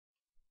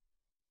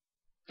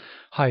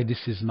Hi,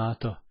 this is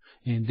Mato.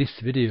 In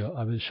this video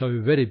I will show you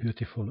a very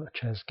beautiful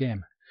chess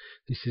game.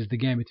 This is the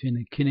game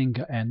between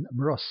Kieninger and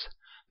Mross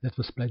that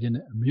was played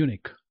in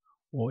Munich,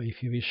 or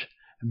if you wish,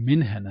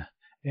 München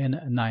in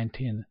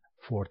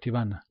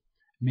 1941.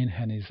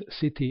 München is a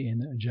city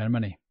in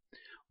Germany.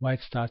 White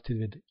started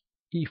with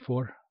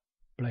e4,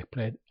 black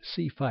played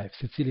c5,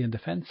 Sicilian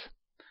defense,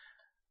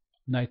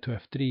 knight to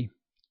f3,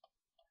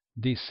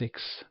 d6,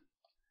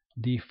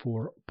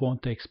 d4, pawn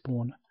takes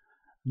pawn,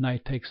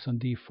 knight takes on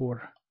d4,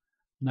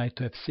 knight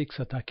to f6,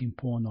 attacking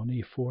pawn on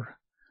e4,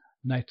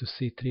 knight to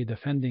c3,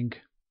 defending,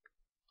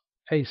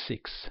 a6,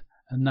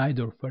 a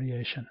Najdorf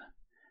variation,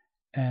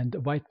 and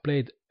white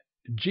played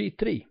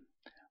g3.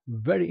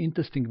 Very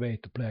interesting way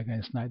to play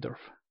against Najdorf,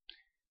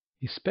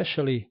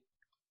 especially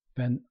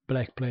when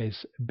black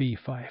plays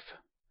b5.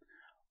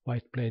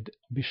 White played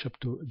bishop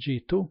to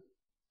g2,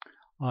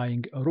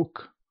 eyeing a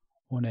rook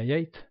on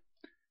a8,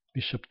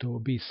 bishop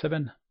to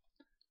b7,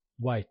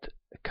 white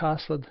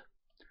castled,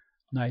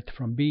 knight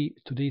from b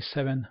to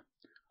d7,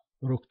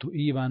 rook to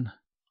e1,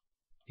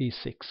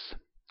 e6.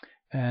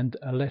 And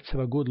let's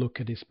have a good look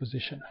at this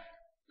position.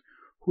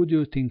 Who do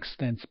you think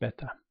stands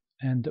better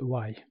and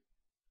why?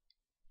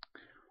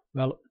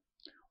 Well,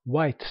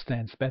 white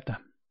stands better.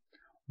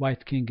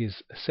 White king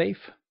is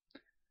safe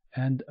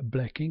and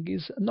black king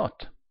is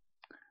not.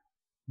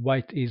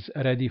 White is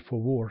ready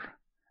for war,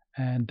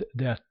 and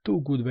there are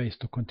two good ways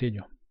to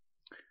continue.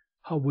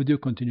 How would you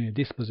continue in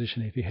this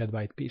position if you had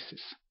white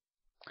pieces?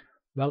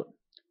 Well,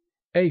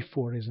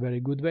 a4 is a very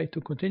good way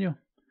to continue,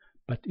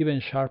 but even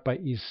sharper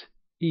is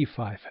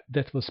e5.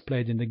 That was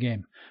played in the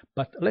game.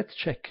 But let's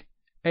check.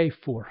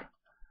 a4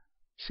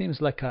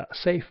 seems like a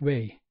safe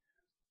way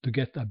to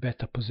get a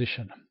better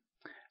position.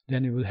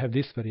 Then you will have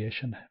this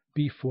variation: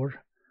 b4,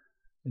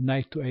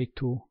 knight to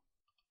a2,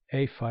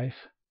 a5,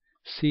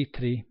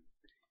 c3,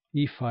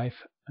 e5,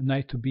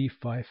 knight to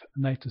b5,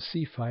 knight to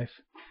c5,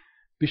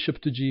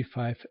 bishop to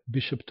g5,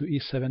 bishop to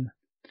e7,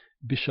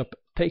 bishop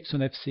takes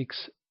on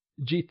f6,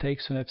 g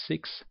takes on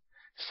f6,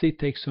 c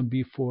takes on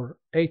b4,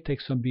 a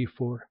takes on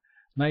b4,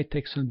 knight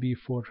takes on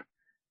b4,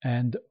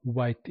 and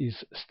white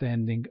is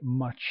standing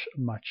much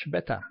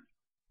better.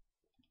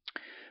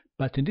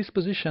 But in this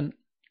position,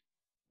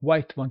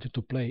 white wanted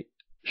to play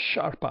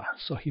sharper,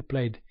 so he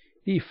played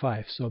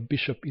e5, so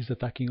bishop is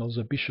attacking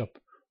also bishop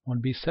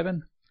on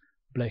b7.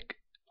 Black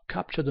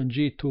captured on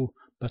g2,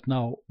 but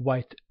now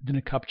white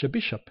didn't capture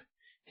bishop,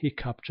 he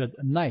captured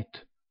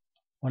knight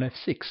on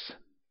f6.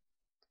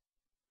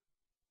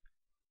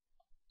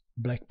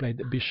 Black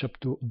played bishop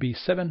to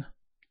b7,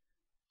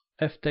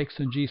 f takes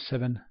on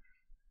g7,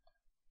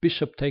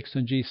 bishop takes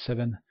on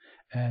g7,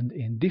 and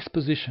in this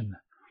position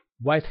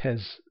white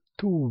has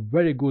two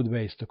very good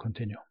ways to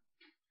continue.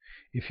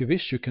 If you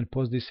wish, you can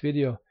pause this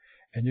video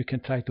and you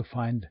can try to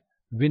find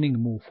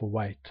winning move for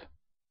white.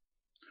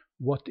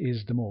 What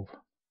is the move?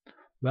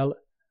 Well,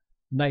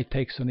 knight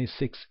takes on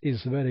e6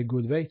 is a very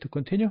good way to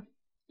continue,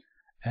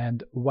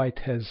 and white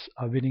has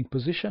a winning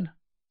position.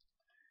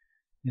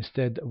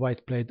 Instead,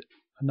 white played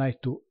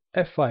knight to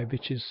f5,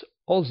 which is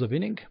also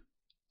winning.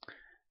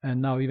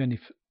 And now, even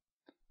if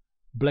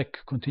black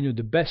continued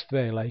the best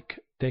way, like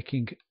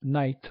taking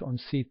knight on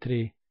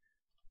c3,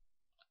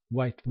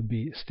 white would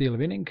be still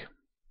winning.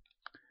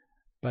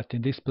 But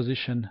in this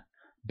position,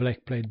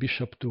 black played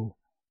bishop to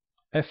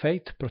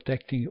f8,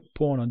 protecting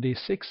pawn on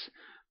d6.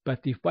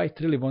 But if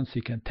white really wants,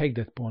 he can take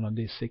that pawn on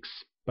d6.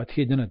 But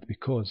he didn't,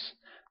 because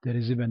there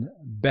is even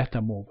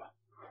better move.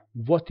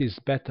 What is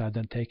better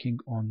than taking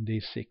on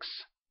d6?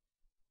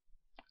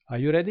 Are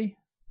you ready?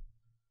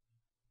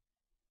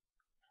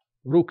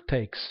 Rook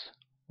takes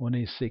on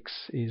e6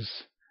 is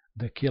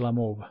the killer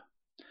move.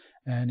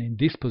 And in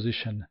this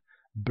position,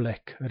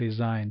 black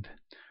resigned,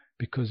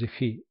 because if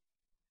he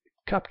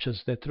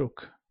captures that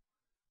rook,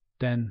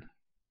 then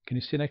can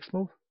you see next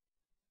move?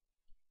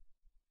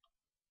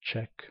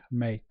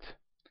 Checkmate.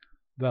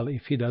 Well,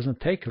 if he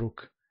doesn't take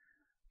rook,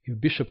 if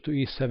bishop to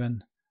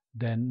e7,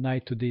 then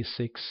knight to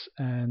d6,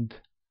 and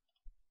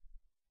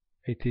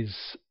it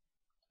is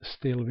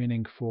still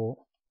winning for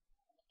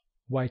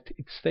white.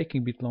 It's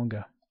taking a bit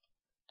longer,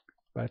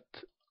 but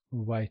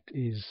white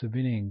is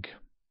winning.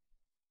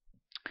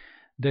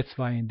 That's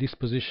why in this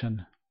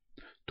position,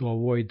 to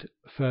avoid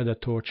further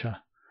torture,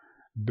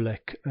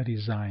 black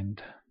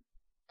resigned.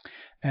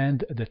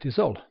 And that is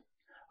all.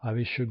 I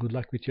wish you good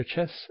luck with your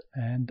chess,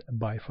 and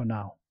bye for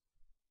now.